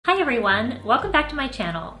everyone, welcome back to my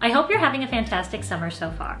channel. I hope you're having a fantastic summer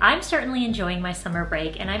so far. I'm certainly enjoying my summer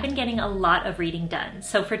break and I've been getting a lot of reading done.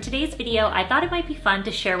 So for today's video, I thought it might be fun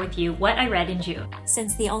to share with you what I read in June.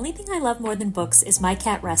 Since the only thing I love more than books is my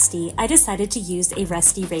cat Rusty, I decided to use a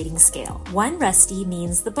Rusty rating scale. 1 Rusty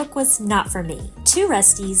means the book was not for me. 2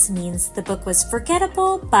 Rusties means the book was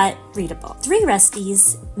forgettable but readable. 3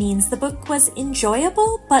 Rusties means the book was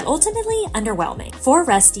enjoyable but ultimately underwhelming. 4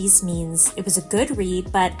 Rusties means it was a good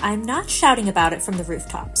read, but I'm not shouting about it from the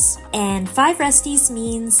rooftops. And 5 Rusties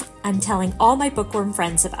means I'm telling all my bookworm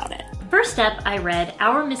friends about it. First up, I read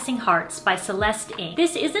Our Missing Hearts by Celeste Ng.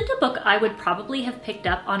 This isn't a book I would probably have picked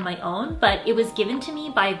up on my own, but it was given to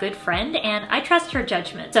me by a good friend and I trust her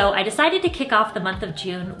judgment. So I decided to kick off the month of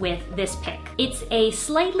June with this pick. It's a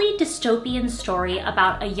slightly dystopian story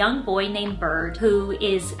about a young boy named Bird who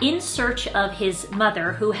is in search of his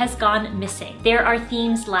mother who has gone missing. There are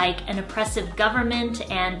themes like an oppressive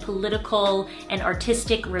government and political and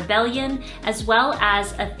artistic rebellion, as well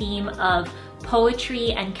as a theme of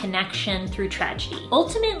poetry and connection through tragedy.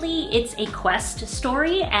 Ultimately, it's a quest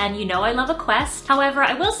story, and you know I love a quest. However,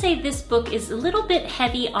 I will say this book is a little bit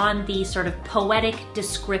heavy on the sort of poetic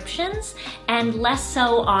descriptions and less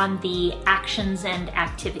so on the actions and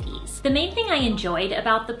activities. The main thing I enjoyed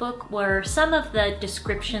about the book were some of the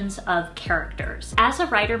descriptions of characters. As a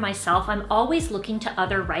writer myself, I'm always looking to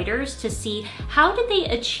other writers to see how did they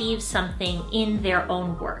achieve something in their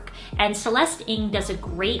own work. And Celeste Ng does a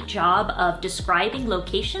great job of describing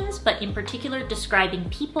locations, but in particular describing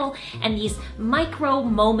people and these micro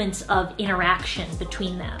moments of interaction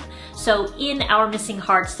between them. So in Our Missing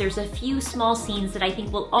Hearts, there's a few small scenes that I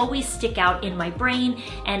think will always stick out in my brain,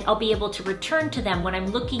 and I'll be able to return to them when I'm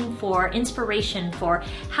looking for inspiration for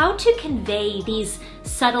how to convey these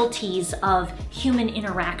subtleties of human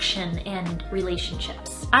interaction and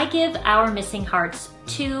relationships. I give Our Missing Hearts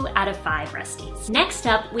 2 out of 5 Rusties. Next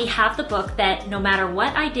up, we have the book that no matter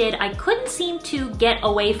what I did, I couldn't seem to get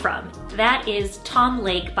away from. That is Tom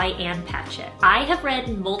Lake by Ann Patchett. I have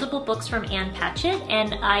read multiple books from Ann Patchett,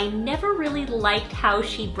 and I never really liked how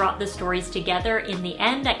she brought the stories together in the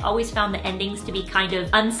end. I always found the endings to be kind of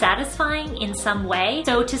unsatisfying in some way.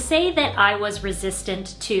 So to say that I was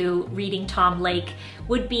resistant to reading Tom Lake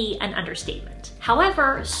would be an understatement.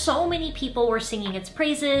 However, so many people were singing its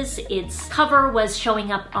praises. Its cover was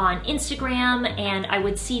showing up on Instagram, and I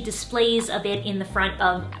would see displays of it in the front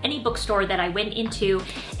of any bookstore that I went into.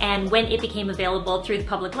 And when it became available through the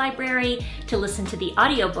public library to listen to the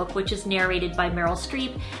audiobook, which is narrated by Meryl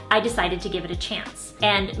Streep, I decided to give it a chance.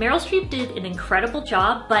 And Meryl Streep did an incredible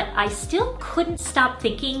job, but I still couldn't stop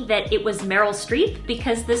thinking that it was Meryl Streep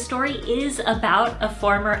because the story is about a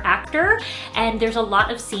former actor, and there's a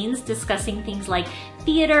lot of scenes discussing things like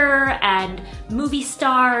theater and movie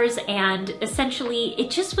stars, and essentially it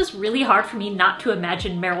just was really hard for me not to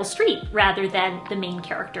imagine Meryl Streep rather than the main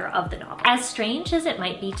character of the novel. As strange as it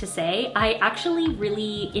might be to say, I actually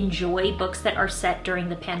really enjoy books that are set during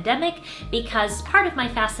the pandemic because part of my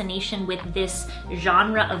fascination with this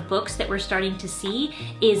genre of books that we're starting to see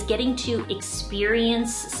is getting to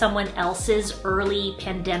experience someone else's early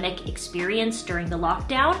pandemic experience during the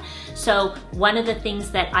lockdown. So one of the things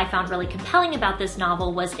that I found really compelling about this novel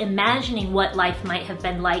was imagining what life might have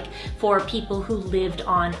been like for people who lived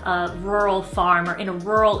on a rural farm or in a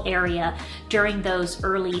rural area during those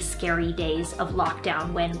early scary days of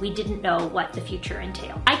lockdown when we didn't know what the future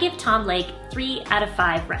entailed. I give Tom Lake 3 out of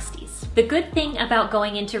 5 Rusties. The good thing about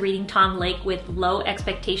going into reading Tom Lake with low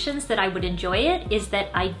expectations that I would enjoy it is that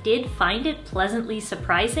I did find it pleasantly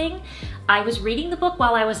surprising. I was reading the book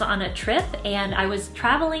while I was on a trip, and I was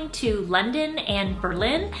traveling to London and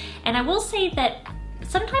Berlin, and I will say that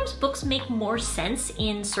sometimes books make more sense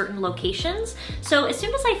in certain locations. So as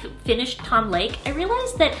soon as I finished Tom Lake, I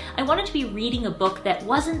realized that I wanted to be reading a book that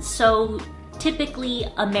wasn't so typically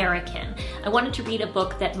American. I wanted to read a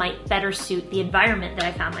book that might better suit the environment that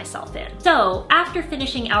I found myself in. So after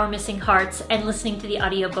finishing Our Missing Hearts and listening to the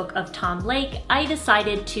audiobook of Tom Lake, I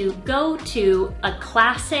decided to go to a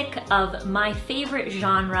classic of my favorite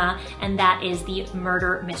genre, and that is the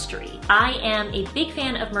murder mystery. I am a big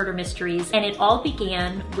fan of murder mysteries, and it all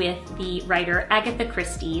began with the writer Agatha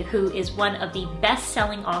Christie, who is one of the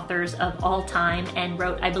best-selling authors of all time and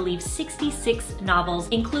wrote, I believe, 66 novels,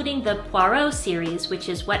 including the Poirot Poirot series, which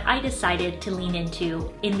is what I decided to lean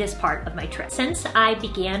into in this part of my trip. Since I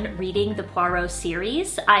began reading the Poirot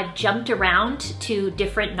series, I've jumped around to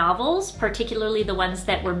different novels, particularly the ones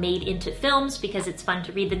that were made into films because it's fun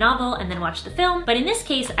to read the novel and then watch the film. But in this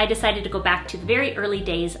case, I decided to go back to the very early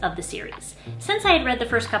days of the series. Since I had read the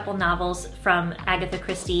first couple novels from Agatha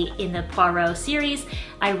Christie in the Poirot series,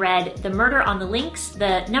 I read The Murder on the Links,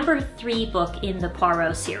 the number 3 book in the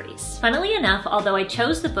Poirot series. Funnily enough, although I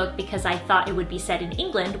chose the book because I thought it would be set in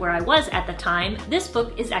England, where I was at the time, this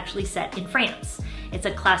book is actually set in France. It's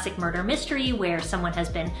a classic murder mystery where someone has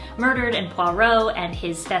been murdered and Poirot and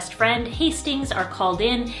his best friend Hastings are called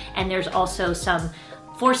in, and there's also some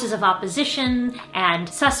forces of opposition and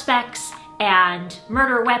suspects and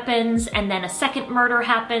murder weapons, and then a second murder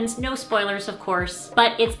happens. No spoilers, of course,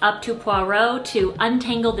 but it's up to Poirot to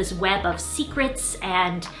untangle this web of secrets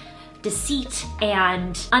and deceit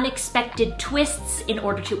and unexpected twists in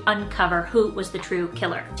order to uncover who was the true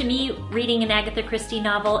killer. To me, reading an Agatha Christie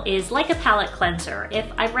novel is like a palate cleanser.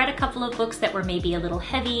 If I've read a couple of books that were maybe a little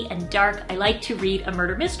heavy and dark, I like to read a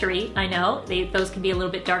murder mystery. I know those can be a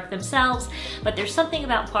little bit dark themselves, but there's something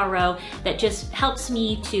about Poirot that just helps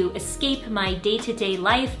me to escape my day-to-day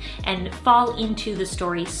life and fall into the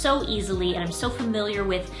story so easily, and I'm so familiar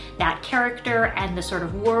with that character and the sort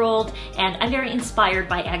of world, and I'm very inspired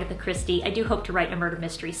by Agatha Christie. I do hope to write a murder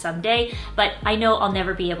mystery someday, but I know I'll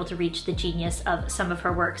never be able to reach the genius of some of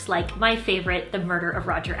her works, like my favorite, The Murder of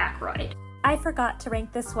Roger Ackroyd. I forgot to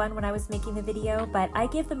rank this one when I was making the video, but I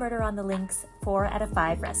give The Murder on the Links 4 out of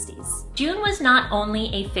 5 Resties. June was not only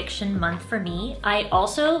a fiction month for me, I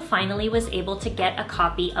also finally was able to get a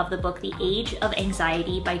copy of the book The Age of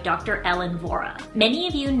Anxiety by Dr. Ellen Vora. Many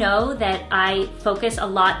of you know that I focus a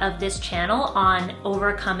lot of this channel on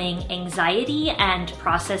overcoming anxiety and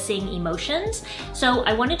processing emotions, so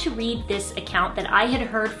I wanted to read this account that I had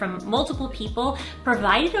heard from multiple people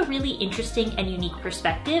provided a really interesting and unique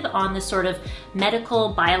perspective on the sort of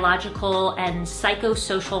medical, biological, and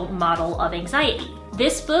psychosocial model of anxiety.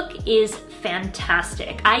 This book is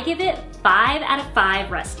fantastic. I give it 5 out of 5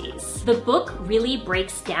 Resties. The book really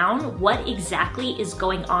breaks down what exactly is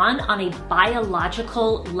going on a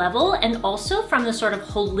biological level, and also from the sort of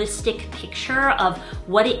holistic picture of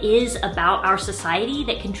what it is about our society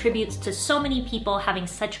that contributes to so many people having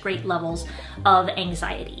such great levels of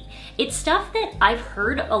anxiety. It's stuff that I've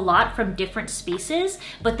heard a lot from different spaces,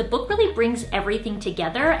 but the book really brings everything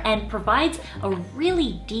together and provides a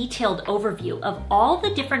really detailed overview of all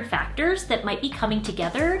the different factors that might be coming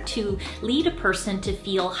together to lead a person to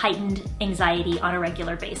feel heightened anxiety on a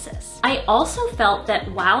regular basis. I also felt that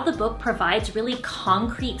while the book provides really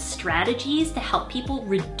concrete strategies to help people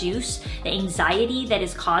reduce the anxiety that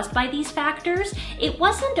is caused by these factors, it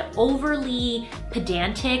wasn't overly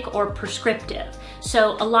pedantic or prescriptive.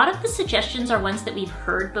 So a lot of the suggestions are ones that we've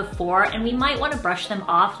heard before, and we might want to brush them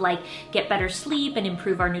off, like get better sleep and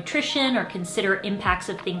improve our nutrition, or consider impacts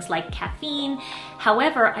of things like caffeine.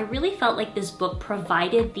 However, I really felt like this book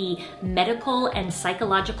provided the medical and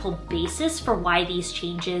psychological basis for why these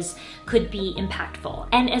changes could be impactful.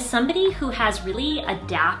 And as somebody who has really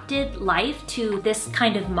adapted life to this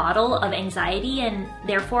kind of model of anxiety, and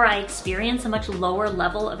therefore I experience a much lower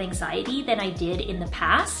level of anxiety than I did in the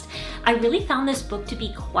past, I really found this book to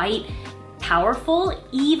be quite powerful,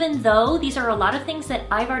 even though these are a lot of things that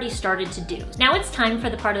I've already started to do. Now it's time for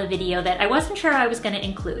the part of the video that I wasn't sure I was going to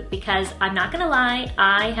include, because I'm not going to lie,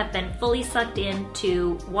 I have been fully sucked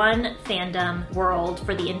into one fandom world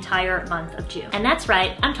for the entire month of June. And that's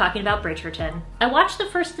right, I'm talking about Bridgerton. I watched the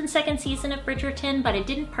first and second season of Bridgerton, but it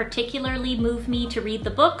didn't particularly move me to read the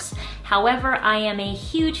books. However, I am a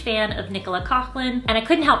huge fan of Nicola Coughlan, and I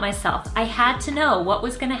couldn't help myself. I had to know what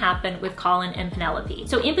was going to happen with Colin and Penelope.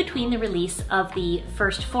 So in between the release of the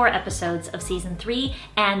first 4 episodes of season 3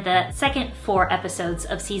 and the second 4 episodes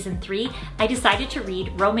of season 3, I decided to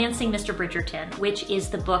read Romancing Mr. Bridgerton, which is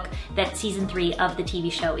the book that season 3 of the TV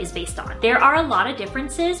show is based on. There are a lot of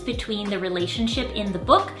differences between the relationship in the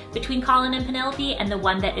book between Colin and Penelope and the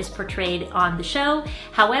one that is portrayed on the show.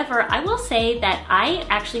 However, I will say that I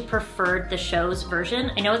actually preferred the show's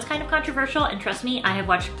version. I know it's kind of controversial, and trust me, I have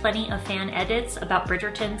watched plenty of fan edits about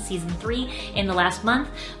Bridgerton season 3 in the last month,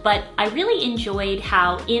 but I really enjoyed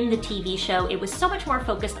how in the TV show it was so much more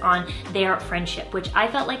focused on their friendship, which I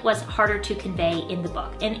felt like was harder to convey in the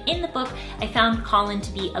book. And in the book, I found Colin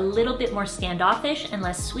to be a little bit more standoffish and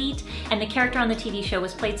less sweet, and the character on the TV show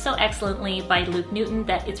was played so excellently by Luke Newton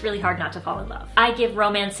that it's really hard not to fall in love. I give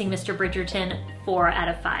Romancing Mr. Bridgerton 4 out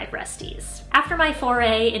of 5 Resties. After my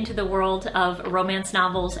foray into the world of romance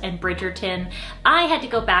novels and Bridgerton, I had to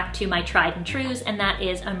go back to my tried and trues, and that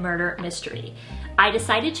is a murder mystery. I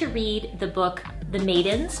decided to read read the book The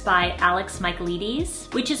Maidens by Alex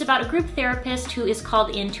Michaelides, which is about a group therapist who is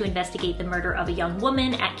called in to investigate the murder of a young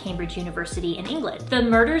woman at Cambridge University in England. The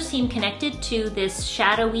murders seem connected to this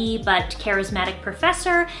shadowy but charismatic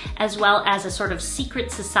professor, as well as a sort of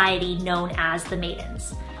secret society known as the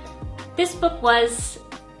Maidens. This book was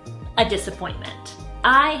a disappointment.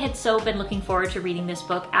 I had so been looking forward to reading this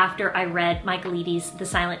book after I read Michaelides' The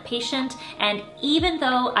Silent Patient, and even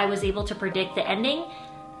though I was able to predict the ending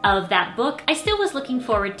of that book, I still was looking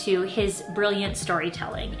forward to his brilliant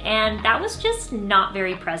storytelling, and that was just not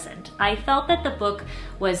very present. I felt that the book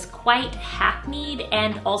was quite hackneyed,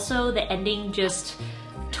 and also the ending just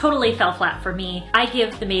totally fell flat for me. I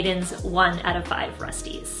give The Maidens 1 out of 5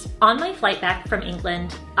 Rusties. On my flight back from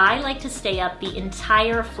England, I like to stay up the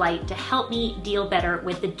entire flight to help me deal better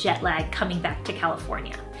with the jet lag coming back to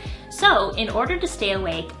California. So, in order to stay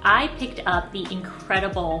awake, I picked up the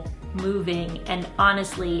incredible, moving, and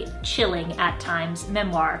honestly chilling at times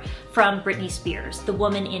memoir from Britney Spears, The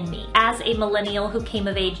Woman in Me. As a millennial who came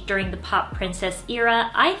of age during the pop princess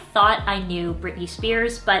era, I thought I knew Britney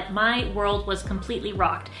Spears, but my world was completely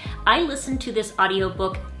rocked. I listened to this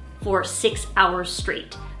audiobook for 6 hours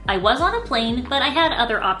straight. I was on a plane, but I had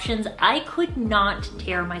other options. I could not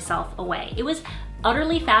tear myself away. It was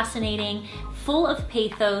utterly fascinating, full of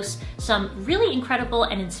pathos, some really incredible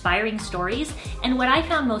and inspiring stories, and what I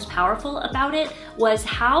found most powerful about it was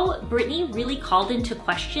how Britney really called into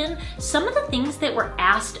question some of the things that were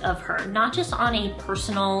asked of her, not just on a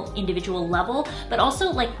personal, individual level, but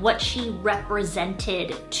also like what she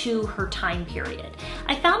represented to her time period.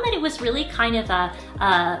 I found that it was really kind of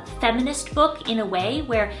a feminist book in a way,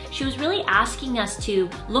 where she was really asking us to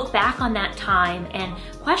look back on that time and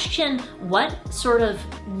question what sort of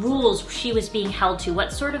rules she was being held to,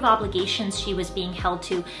 what sort of obligations she was being held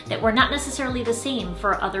to that were not necessarily the same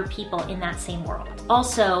for other people in that same world.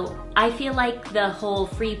 Also, I feel like the whole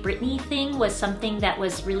Free Britney thing was something that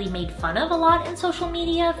was really made fun of a lot in social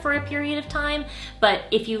media for a period of time, but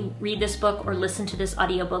if you read this book or listen to this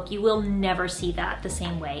audiobook, you will never see that the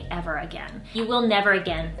same way ever again. You will never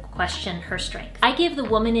again question her strength. I give The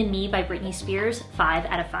Woman in Me by Britney Spears 5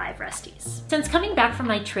 out of 5 Rusties. Since coming back from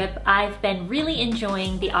my trip, I've been really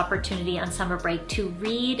enjoying the opportunity on summer break to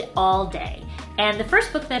read all day. And the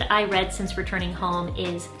first book that I read since returning home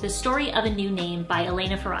is The Story of a New Name by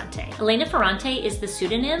Elena Ferrante. Elena Ferrante is the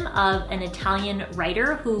pseudonym of an Italian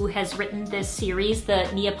writer who has written this series, the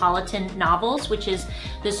Neapolitan novels, which is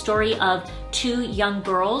the story of 2 young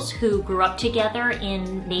girls who grew up together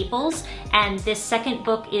in Naples. And this second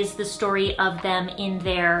book is the story of them in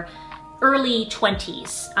their early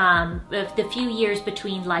 20s, the few years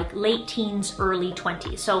between like late teens, early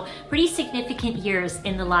 20s. So pretty significant years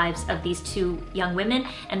in the lives of these 2 young women,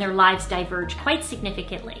 and their lives diverge quite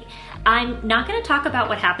significantly. I'm not going to talk about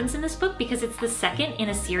what happens in this book because it's the second in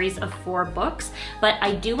a series of 4 books, but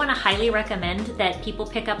I do want to highly recommend that people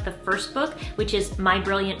pick up the first book, which is My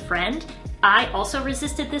Brilliant Friend. I also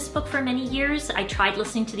resisted this book for many years. I tried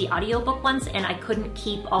listening to the audiobook once and I couldn't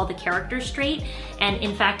keep all the characters straight. And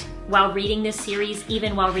in fact, while reading this series,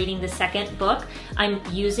 even while reading the second book, I'm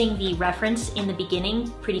using the reference in the beginning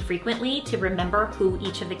pretty frequently to remember who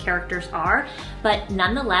each of the characters are. But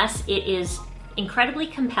nonetheless, it is incredibly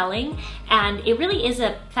compelling, and it really is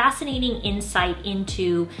a fascinating insight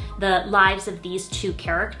into the lives of these 2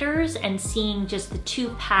 characters and seeing just the 2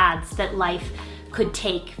 paths that life could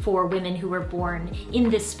take for women who were born in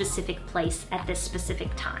this specific place at this specific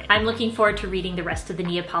time. I'm looking forward to reading the rest of the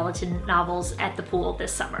Neapolitan novels at the pool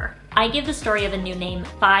this summer. I give The Story of a New Name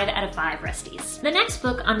 5 out of 5 Rusties. The next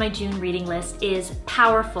book on my June reading list is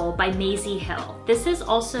Powerful by Maisie Hill. This is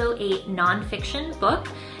also a nonfiction book,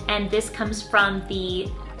 and this comes from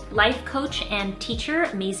the life coach and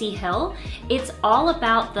teacher Maisie Hill. It's all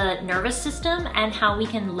about the nervous system and how we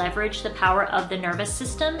can leverage the power of the nervous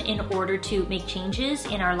system in order to make changes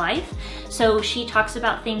in our life. So she talks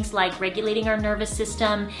about things like regulating our nervous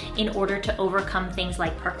system in order to overcome things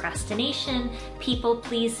like procrastination, people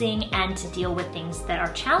pleasing, and to deal with things that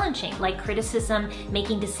are challenging, like criticism,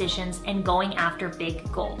 making decisions, and going after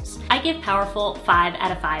big goals. I give Powerful 5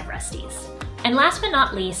 out of 5 Rusties. And last but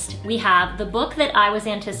not least, we have the book that I was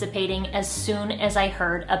anticipating as soon as I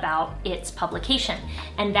heard about its publication,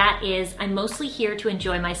 and that is I'm Mostly Here to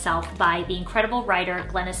Enjoy Myself by the incredible writer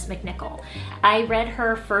Glenys McNichol. I read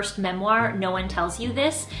her first memoir, No One Tells You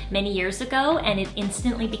This, many years ago, and it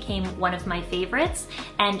instantly became one of my favorites.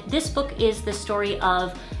 And this book is the story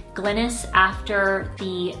of Glenys after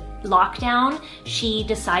the lockdown. She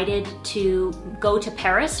decided to go to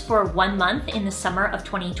Paris for 1 month in the summer of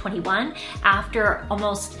 2021 after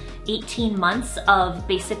almost 18 months of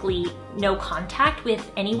basically no contact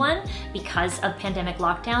with anyone because of pandemic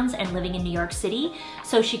lockdowns and living in New York City.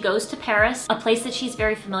 So she goes to Paris, a place that she's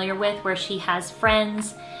very familiar with, where she has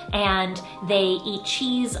friends, and they eat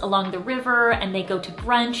cheese along the river, and they go to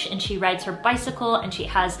brunch, and she rides her bicycle, and she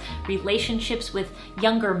has relationships with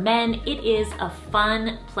younger men. It is a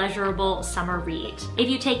fun, pleasurable summer read. If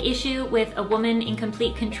you take issue with a woman in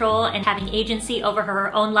complete control and having agency over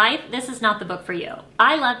her own life, this is not the book for you.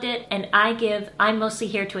 I loved it, and I'm mostly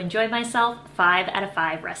here to enjoy myself, 5 out of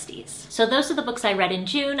 5 Rusties. So those are the books I read in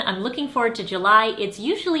June. I'm looking forward to July. It's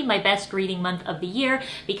usually my best reading month of the year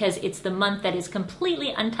because it's the month that is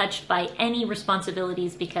completely untouched by any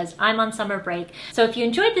responsibilities because I'm on summer break. So if you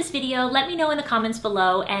enjoyed this video, let me know in the comments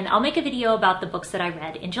below, and I'll make a video about the books that I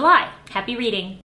read in July. Happy reading!